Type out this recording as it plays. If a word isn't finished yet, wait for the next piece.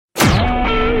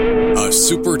a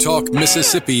Super Talk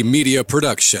Mississippi media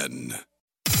production.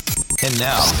 And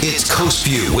now, it's Coast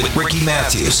View with Ricky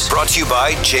Matthews. Brought to you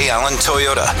by J. Allen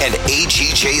Toyota and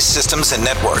AGJ Systems and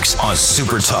Networks on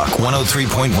Super Talk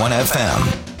 103.1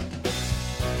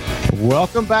 FM.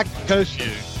 Welcome back to Coast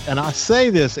View. And I say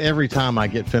this every time I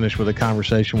get finished with a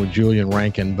conversation with Julian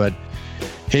Rankin, but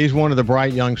he's one of the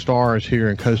bright young stars here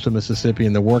in coastal Mississippi,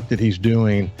 and the work that he's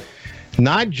doing,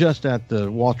 not just at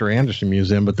the Walter Anderson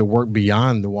Museum, but the work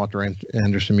beyond the Walter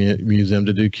Anderson Museum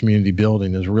to do community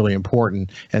building is really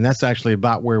important. And that's actually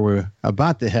about where we're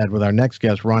about to head with our next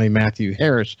guest, Ronnie Matthew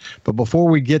Harris. But before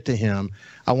we get to him,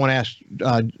 I want to ask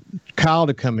Kyle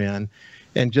to come in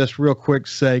and just real quick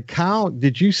say, Kyle,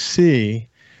 did you see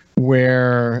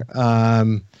where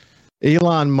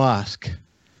Elon Musk,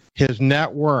 his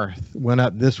net worth went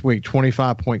up this week,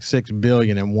 $25.6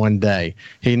 billion in one day.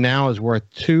 He now is worth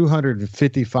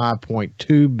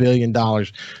 $255.2 billion,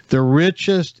 the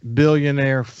richest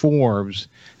billionaire Forbes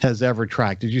has ever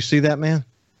tracked. Did you see that, man?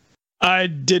 I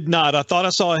did not. I thought I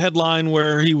saw a headline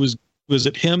where he was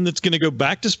it him that's going to go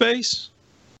back to space?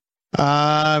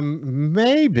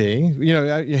 Maybe. You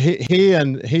know, he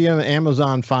and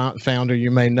Amazon founder,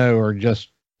 you may know, are just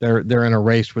they're in a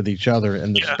race with each other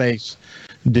in the space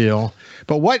deal.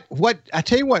 But what I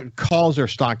tell you what caused their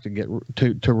stock to get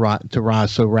to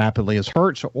rise so rapidly is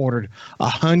Hertz ordered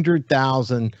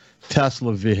 100,000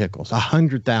 Tesla vehicles.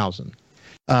 100,000.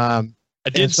 And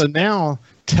so now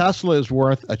Tesla is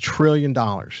worth $1 trillion,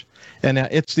 and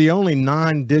it's the only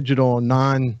non-digital,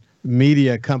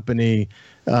 non-media company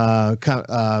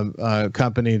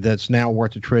company that's now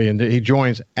worth $1 trillion. He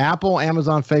joins Apple,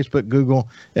 Amazon, Facebook, Google,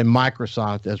 and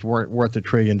Microsoft as worth $1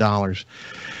 trillion.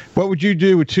 What would you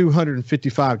do with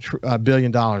 $255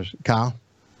 billion, Kyle?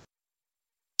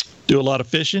 Do a lot of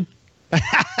fishing.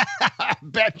 I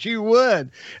bet you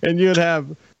would. And you'd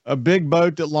have a big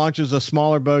boat that launches a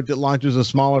smaller boat that launches a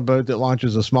smaller boat that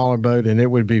launches a smaller boat, and it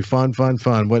would be fun,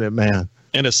 wouldn't it, man?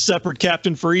 And a separate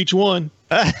captain for each one.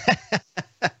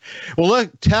 Well, look,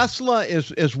 Tesla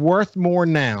is worth more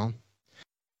now.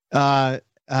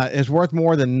 Is worth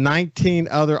more than 19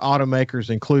 other automakers,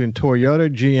 including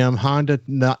Toyota, GM, Honda,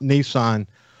 Nissan,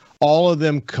 all of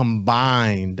them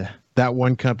combined. That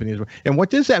one company is. And what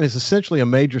this is essentially a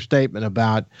major statement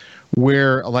about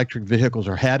where electric vehicles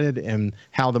are headed and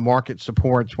how the market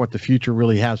supports what the future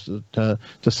really has to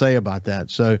say about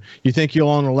that. So you think you'll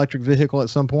own an electric vehicle at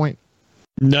some point?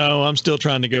 No, I'm still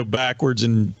trying to go backwards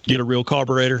and get a real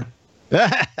carburetor.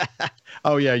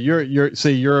 Oh yeah,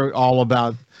 you're all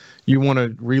about. You want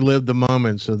to relive the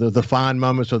moments, or the fine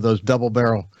moments of those double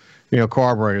barrel,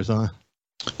 carburetors, huh?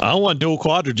 I want dual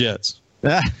quadrajets.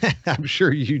 I'm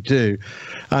sure you do.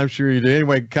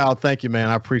 Anyway, Kyle, thank you, man.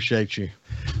 I appreciate you.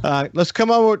 Let's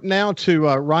come over now to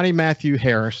Ronnie Matthew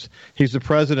Harris. He's the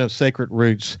president of Sacred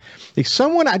Roots. He's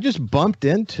someone I just bumped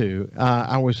into.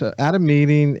 I was at a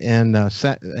meeting in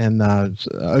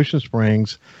Ocean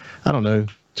Springs, I don't know,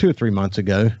 2 or 3 months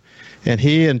ago. And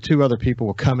he and 2 other people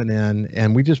were coming in,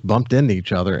 and we just bumped into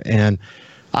each other. And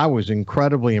I was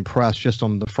incredibly impressed just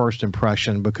on the first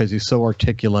impression because he's so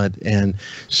articulate and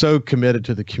so committed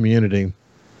to the community.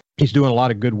 He's doing a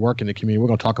lot of good work in the community. We're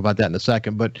going to talk about that in a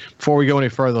second. But before we go any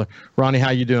further, Ronnie,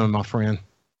 how you doing, my friend?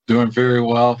 Doing very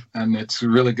well, and it's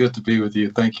really good to be with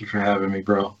you. Thank you for having me,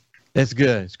 bro. It's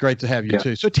good. It's great to have you,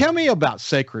 too. So tell me about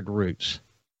Sacred Roots.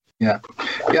 Yeah,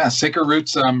 Sacred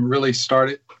Roots really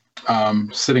started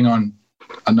sitting on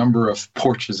a number of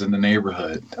porches in the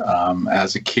neighborhood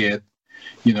as a kid.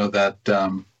 That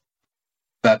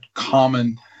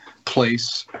common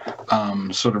place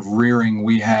sort of rearing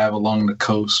we have along the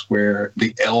coast where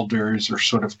the elders are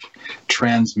sort of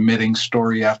transmitting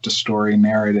story after story,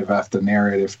 narrative after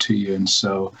narrative to you. And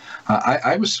so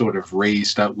I was sort of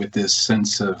raised up with this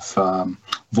sense of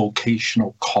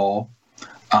vocational call.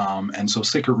 And so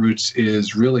Sacred Roots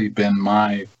has really been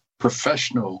my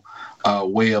professional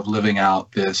way of living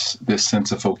out this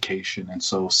sense of vocation. And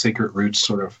so Sacred Roots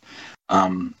sort of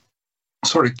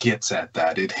gets at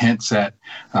that. It hints at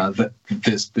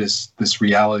this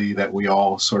reality that we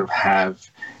all sort of have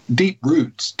deep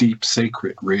roots, deep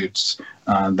sacred roots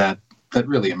that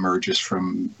really emerges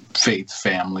from faith,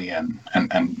 family, and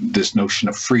this notion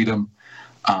of freedom.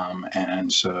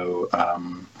 And so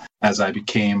as I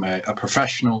became a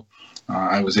professional,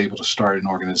 I was able to start an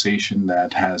organization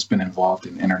that has been involved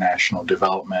in international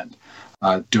development,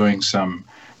 doing some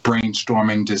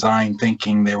brainstorming, design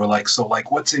thinking. They were like, so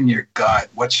what's in your gut?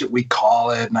 What should we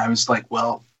call it? And I was like,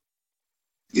 well,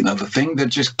 the thing that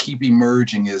just keep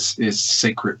emerging is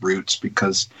Sacred Roots,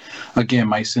 because again,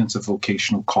 my sense of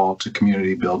vocational call to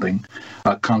community building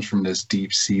comes from this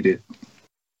deep-seated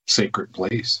sacred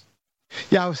place.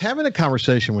 Yeah, I was having a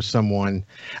conversation with someone.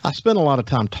 I spent a lot of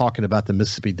time talking about the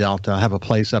Mississippi Delta. I have a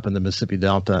place up in the Mississippi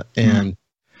Delta, and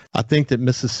I think that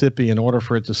Mississippi, in order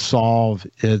for it to solve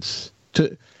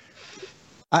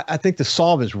I think the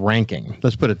solve is ranking.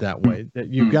 Let's put it that way. That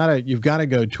you've got to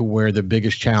go to where the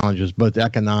biggest challenges, both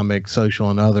economic, social,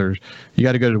 and others. You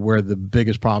got to go to where the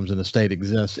biggest problems in the state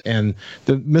exist. And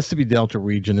the Mississippi Delta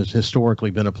region has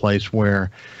historically been a place where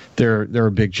there are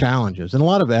big challenges and a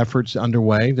lot of efforts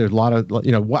underway. There's a lot of,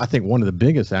 I think one of the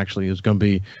biggest actually is going to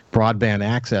be broadband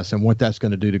access and what that's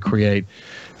going to do to create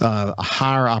a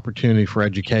higher opportunity for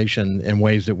education in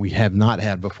ways that we have not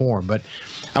had before. But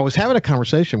I was having a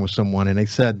conversation with someone, and they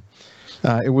said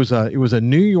it was a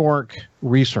New York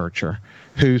researcher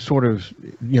who sort of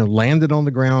landed on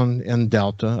the ground in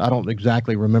Delta. I don't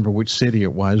exactly remember which city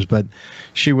it was, but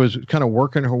she was kind of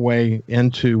working her way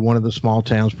into one of the small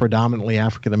towns, predominantly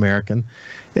African American,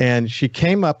 and she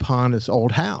came upon this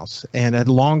old house and had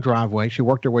a long driveway. She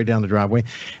worked her way down the driveway,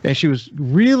 and she was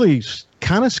really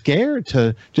kind of scared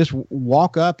to just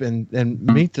walk up and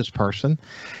meet this person.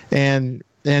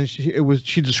 And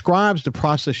she describes the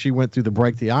process she went through to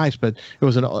break the ice, but it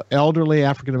was an elderly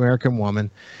African-American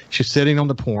woman. She's sitting on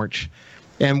the porch.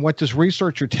 And what this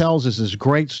researcher tells is this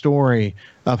great story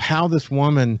of how this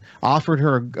woman offered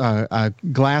her a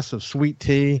glass of sweet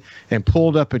tea and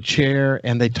pulled up a chair,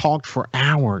 and they talked for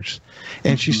hours.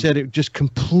 And she said it just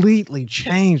completely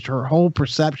changed her whole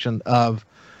perception of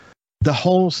the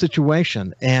whole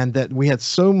situation, and that we had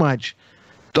so much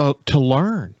to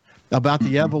learn about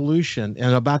the evolution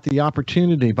and about the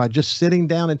opportunity by just sitting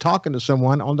down and talking to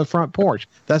someone on the front porch.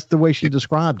 That's the way she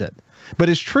described it. But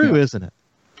it's true, isn't it?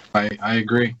 I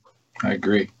agree.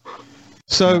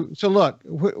 So look,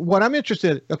 what I'm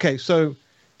interested in, okay, so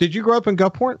did you grow up in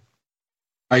Gulfport?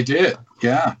 I did,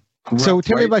 yeah. So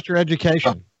tell me about your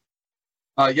education.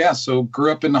 So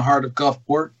grew up in the heart of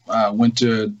Gulfport, went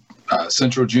to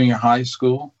Central Junior High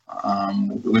School,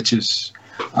 which is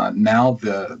now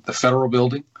the federal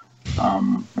building.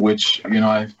 Which,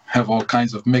 I have all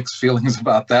kinds of mixed feelings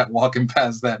about that walking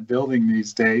past that building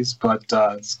these days, but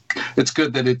it's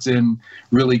good that it's in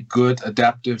really good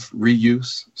adaptive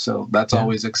reuse. So that's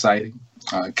always exciting.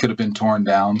 It could have been torn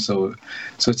down. So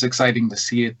it's exciting to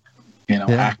see it,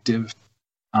 active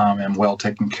and well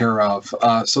taken care of.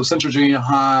 So Central Junior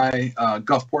High,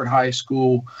 Gulfport High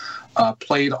School,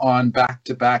 played on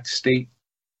back-to-back state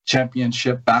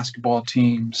championship basketball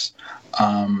teams.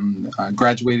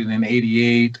 Graduated in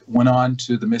 '88, went on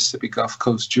to the Mississippi Gulf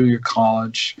Coast Junior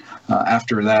College.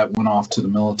 After that, went off to the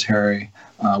military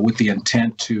with the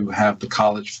intent to have the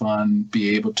college fund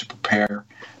be able to prepare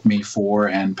me for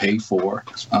and pay for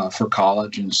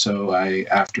college. And so I,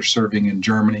 after serving in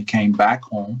Germany, came back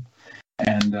home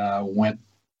and went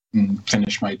and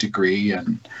finished my degree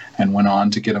and went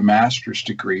on to get a master's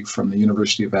degree from the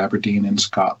University of Aberdeen in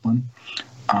Scotland.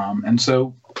 And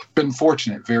so been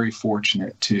fortunate, very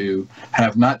fortunate to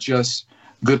have not just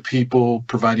good people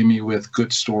providing me with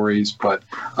good stories, but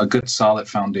a good solid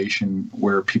foundation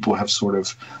where people have sort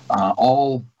of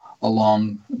all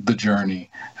along the journey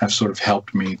have sort of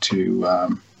helped me to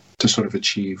sort of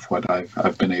achieve what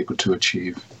I've been able to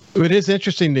achieve. It is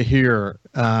interesting to hear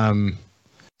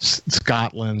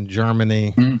Scotland,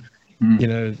 Germany,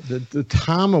 the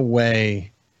time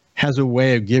away has a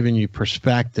way of giving you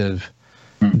perspective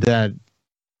that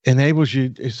enables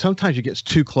you. Sometimes you get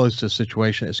too close to a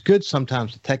situation. It's good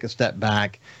sometimes to take a step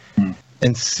back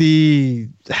and see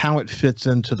how it fits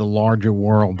into the larger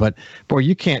world. But boy,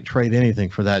 you can't trade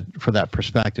anything for that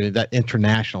perspective, that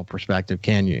international perspective,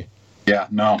 can you? Yeah,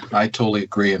 no, I totally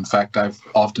agree. In fact, I've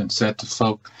often said to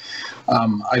folk,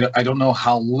 I don't know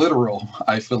how literal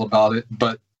I feel about it,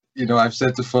 but I've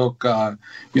said to folk,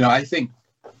 I think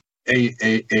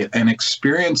an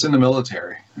experience in the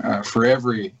military for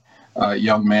every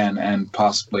young man and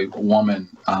possibly woman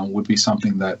would be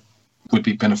something that would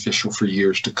be beneficial for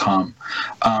years to come.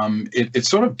 It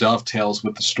sort of dovetails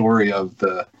with the story of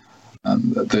the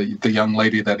young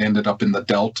lady that ended up in the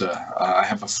Delta. I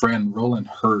have a friend, Roland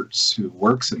Hertz, who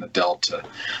works in the Delta.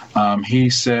 He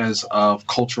says of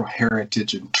cultural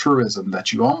heritage and tourism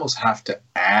that you almost have to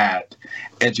add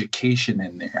education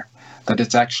in there, that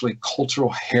it's actually cultural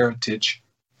heritage,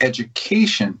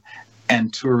 education,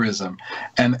 and tourism.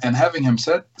 And having him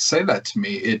say that to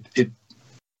me,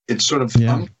 it sort of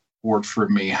underscored for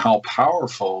me how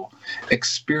powerful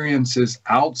experiences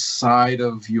outside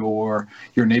of your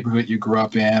neighborhood you grew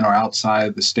up in or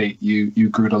outside the state you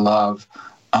grew to love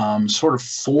sort of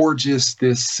forges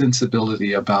this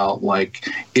sensibility about like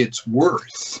its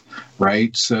worth,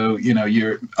 right? So,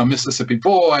 you're a Mississippi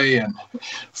boy, and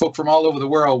folk from all over the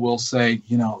world will say,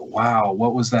 wow,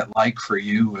 what was that like for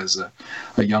you as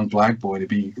a young Black boy to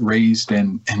be raised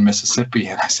in Mississippi?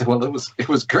 And I said, well, it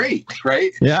was great,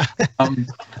 right? Yeah.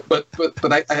 But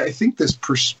I think this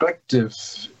perspective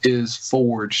is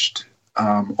forged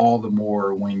all the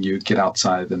more when you get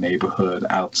outside the neighborhood,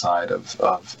 outside of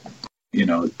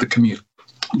the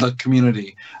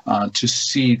community, to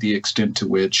see the extent to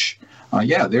which,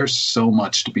 there's so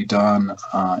much to be done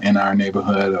in our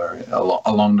neighborhood or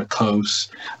along the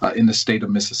coast, in the state of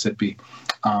Mississippi.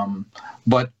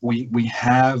 But we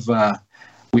have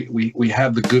we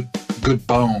have the good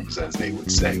bones, as they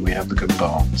would say. We have the good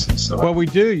bones. And so, well, we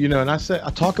do, and I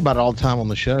talk about it all the time on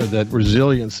the show, that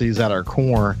resiliency is at our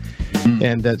core.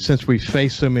 And that since we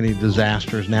face so many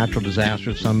disasters, natural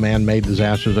disasters, some man-made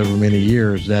disasters over many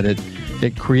years, that it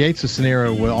creates a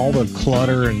scenario where all the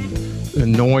clutter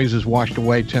and noise is washed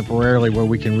away temporarily, where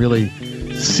we can really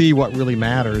see what really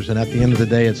matters. And at the end of the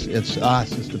day, it's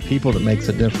us, it's the people that makes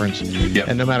a difference. Yep.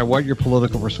 And no matter what your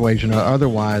political persuasion or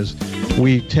otherwise,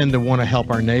 we tend to want to help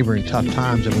our neighbor in tough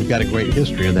times, and we've got a great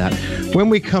history of that. When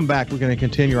we come back, we're going to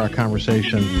continue our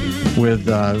conversation with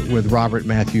Robert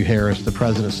Matthew Harris, the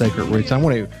president of Sacred Roots. I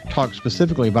want to talk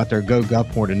specifically about their Go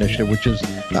Gulfport initiative, which is,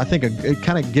 I think, it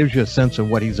kind of gives you a sense of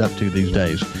what he's up to these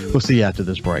days. We'll see you after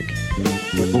this break.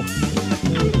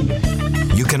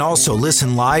 You can also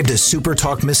listen live to Super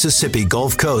Talk Mississippi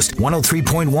Gulf Coast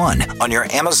 103.1 on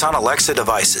your Amazon Alexa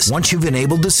devices. Once you've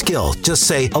enabled the skill, just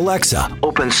say, Alexa,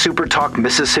 open Super Talk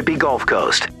Mississippi Gulf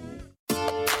Coast.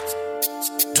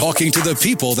 Talking to the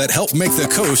people that help make the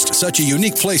coast such a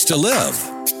unique place to live.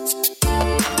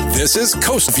 This is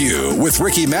Coast View with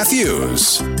Ricky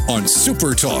Matthews on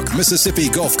Super Talk Mississippi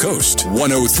Gulf Coast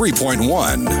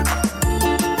 103.1.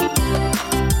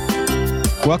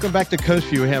 Welcome back to Coast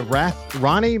View. We have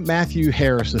Ronnie Matthew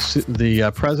Harris,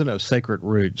 the president of Sacred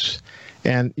Roots.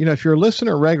 And, if you're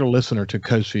a regular listener to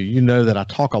Coast View, you know that I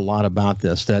talk a lot about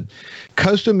this, that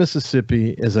coastal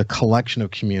Mississippi is a collection of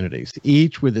communities,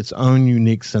 each with its own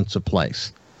unique sense of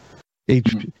place.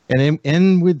 Within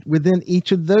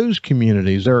each of those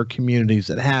communities, there are communities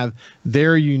that have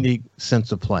their unique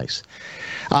sense of place.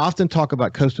 I often talk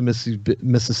about coastal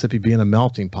Mississippi being a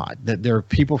melting pot, that there are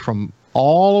people from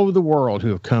all over the world who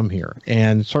have come here.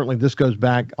 And certainly this goes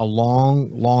back a long,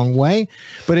 long way,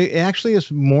 but it actually is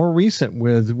more recent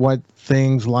with what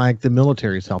things like the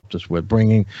military has helped us with,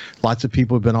 bringing lots of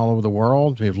people who've been all over the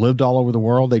world, who've lived all over the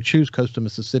world. They choose coastal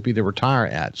Mississippi to retire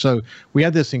at. So we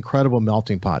have this incredible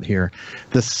melting pot here.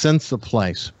 The sense of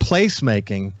place.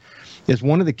 Placemaking is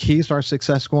one of the keys to our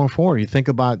success going forward. You think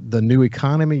about the new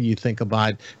economy, you think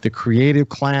about the creative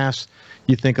class,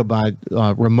 you think about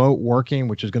remote working,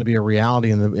 which is going to be a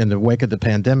reality in the wake of the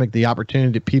pandemic, the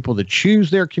opportunity to people to choose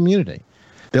their community.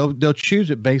 They'll choose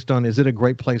it based on, is it a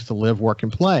great place to live, work,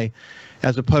 and play,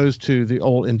 as opposed to the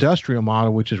old industrial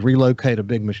model, which is relocate a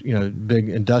big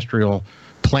industrial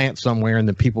plant somewhere and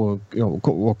the people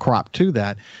will crop to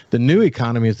that. The new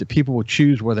economy is that people will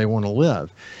choose where they want to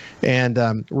live. And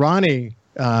Ronnie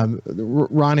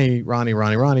Matthew,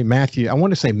 I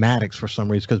want to say Maddox for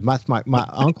some reason, because my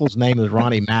uncle's name is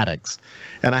Ronnie Maddox,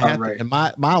 and and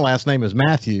my last name is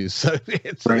Matthews, so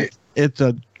it's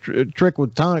a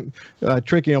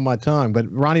tricky on my tongue.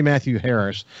 But Ronnie Matthew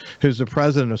Harris, who's the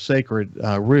president of Sacred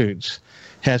Roots,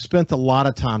 has spent a lot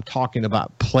of time talking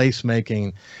about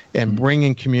placemaking and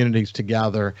bringing communities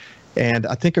together. And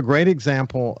I think a great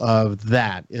example of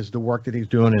that is the work that he's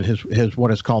doing in his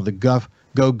what is called the Go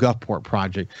Gulfport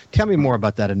project. Tell me more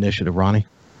about that initiative, Ronnie.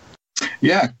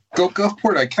 Yeah, Go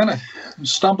Gulfport, I kind of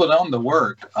stumbled on the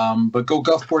work, but Go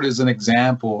Gulfport is an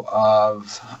example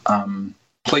of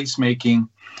placemaking,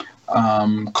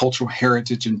 cultural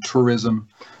heritage and tourism,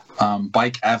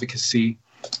 bike advocacy,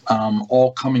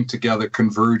 all coming together,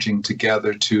 converging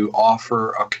together to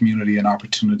offer a community an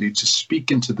opportunity to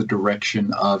speak into the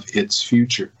direction of its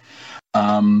future.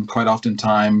 Quite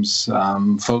oftentimes,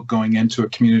 folk going into a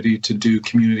community to do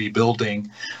community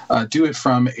building do it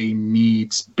from a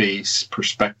needs-based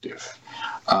perspective.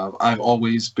 I've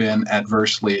always been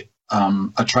adversely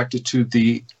attracted to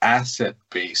the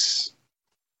asset-based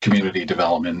community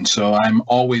development. And so I'm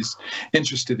always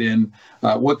interested in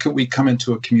what could we come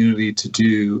into a community to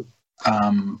do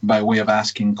by way of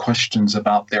asking questions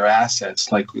about their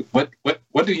assets, like what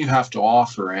do you have to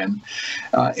offer? And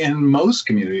in most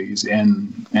communities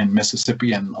in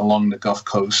Mississippi and along the Gulf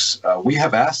Coast, we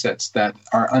have assets that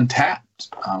are untapped.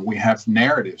 concept. We have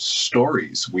narratives,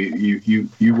 stories.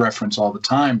 You reference all the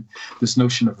time this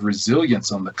notion of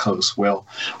resilience on the coast. Well,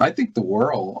 I think the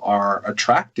world are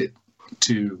attracted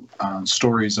to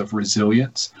stories of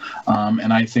resilience,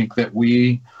 and I think that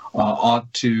we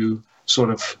ought to sort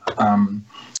of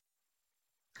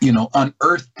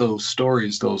unearth those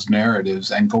stories, those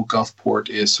narratives, and Go Gulfport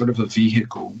is sort of a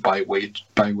vehicle by which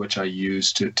I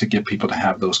use to get people to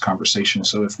have those conversations.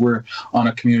 So if we're on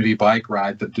a community bike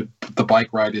ride, the bike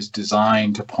ride is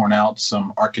designed to point out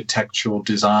some architectural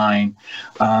design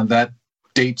that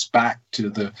dates back to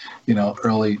the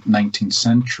early 19th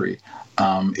century.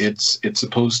 It's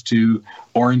supposed to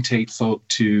orientate folk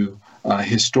to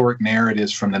historic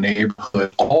narratives from the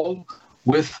neighborhood, all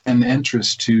with an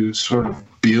interest to sort of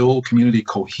build community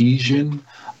cohesion,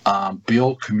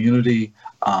 build community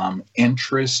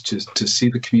interest to see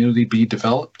the community be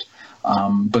developed.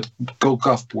 But Go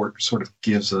Gulfport sort of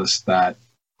gives us that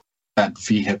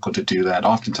vehicle to do that.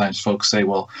 Oftentimes folks say,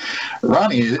 well,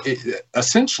 Ronnie,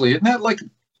 essentially, isn't that like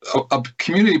a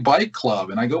community bike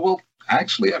club? And I go, well,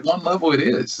 actually, at one level it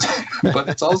is. But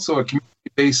it's also a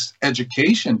community-based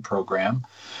education program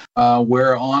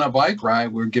where on a bike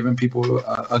ride, we're giving people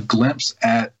a glimpse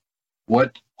at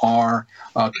what are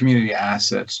community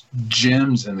assets,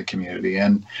 gems in the community,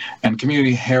 and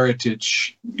community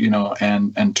heritage,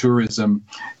 and tourism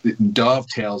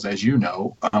dovetails, as you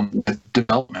know, with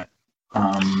development.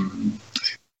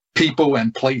 People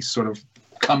and place sort of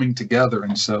coming together.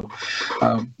 And so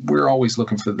we're always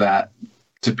looking for that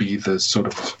to be the sort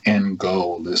of end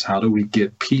goal, is how do we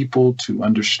get people to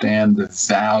understand the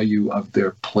value of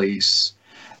their place,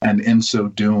 and in so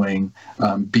doing,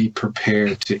 be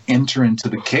prepared to enter into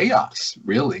the chaos,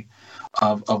 really,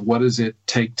 of what does it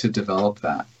take to develop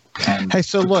that. And hey,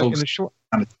 so look, in the short...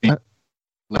 I'm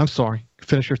sorry.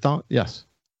 Finish your thought? Yes.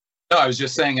 No, I was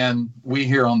just saying, and we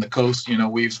here on the coast,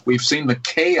 we've seen the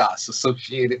chaos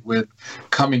associated with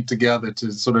coming together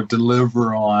to sort of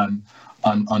deliver on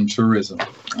tourism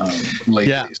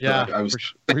lately. Yeah, I was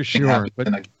for sure.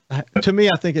 But to me,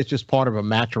 I think it's just part of a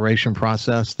maturation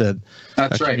process that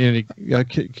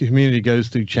community goes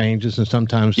through changes, and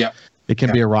sometimes it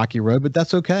can be a rocky road, but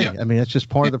that's okay. I mean, it's just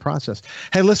part of the process.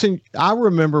 Hey, listen, I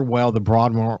remember well the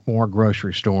Broadmoor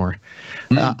grocery store.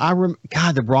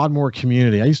 The Broadmoor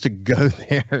community. I used to go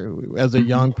there as a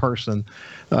young person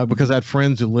because I had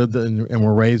friends who lived and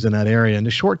were raised in that area. In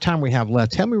the short time we have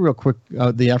left, tell me real quick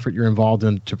the effort you're involved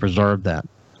in to preserve that.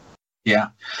 Yeah.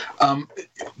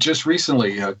 Just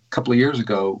recently, a couple of years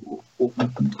ago,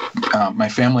 my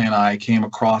family and I came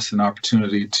across an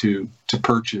opportunity to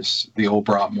purchase the old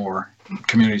Broadmoor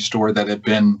community store that had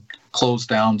been closed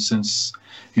down since,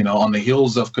 on the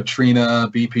heels of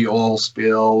Katrina, BP oil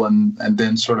spill, and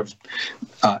then sort of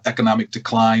economic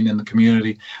decline in the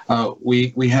community.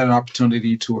 We had an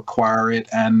opportunity to acquire it,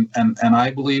 and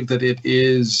I believe that it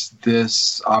is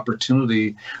this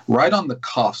opportunity right on the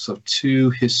cusp of two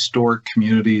historic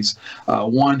communities,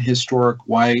 one historic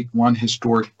white, one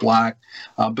historic black,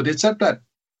 but it's at that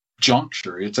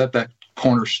juncture, it's at that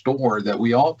corner store that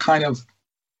we all kind of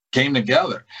came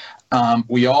together.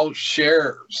 We all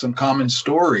share some common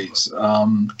stories.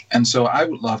 And so I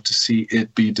would love to see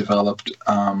it be developed,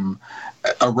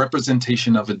 a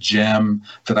representation of a gem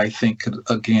that I think could,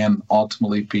 again,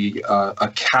 ultimately be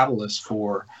a catalyst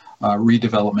for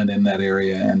redevelopment in that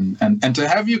area. And to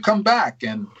have you come back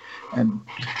and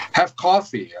have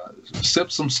coffee,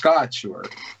 sip some scotch, or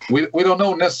we don't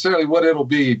know necessarily what it'll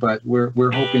be, but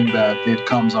we're hoping that it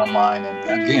comes online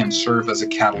and, again, serve as a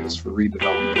catalyst for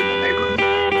redevelopment in the neighborhood.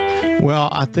 Well,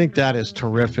 I think that is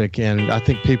terrific, and I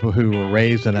think people who were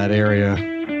raised in that area,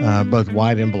 both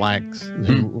white and blacks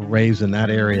who were raised in that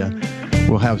area,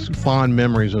 will have fond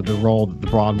memories of the role that the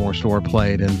Broadmoor store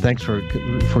played. And thanks for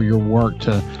your work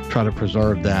to try to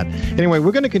preserve that. Anyway,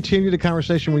 we're going to continue the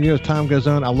conversation with you as time goes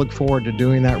on. I look forward to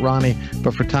doing that, Ronnie.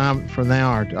 But for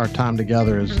now, our time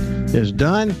together is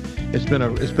done. It's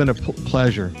been a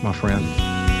pleasure, my friend.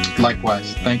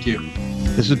 Likewise. Thank you.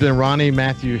 This has been Ronnie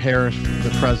Matthew Harris, the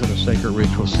president of Sacred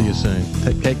Reach. We'll see you soon.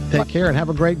 Take care and have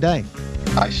a great day.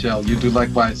 I shall. You do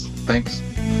likewise. Thanks.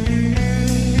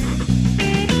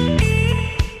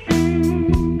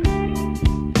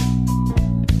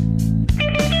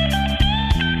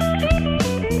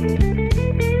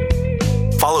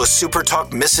 Follow Super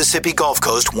Talk Mississippi Gulf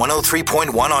Coast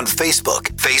 103.1 on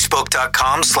Facebook.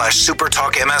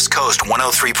 Facebook.com/SuperTalkMS Coast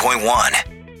 103.1.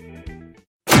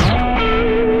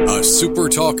 A Super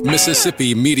Talk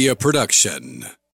Mississippi media production.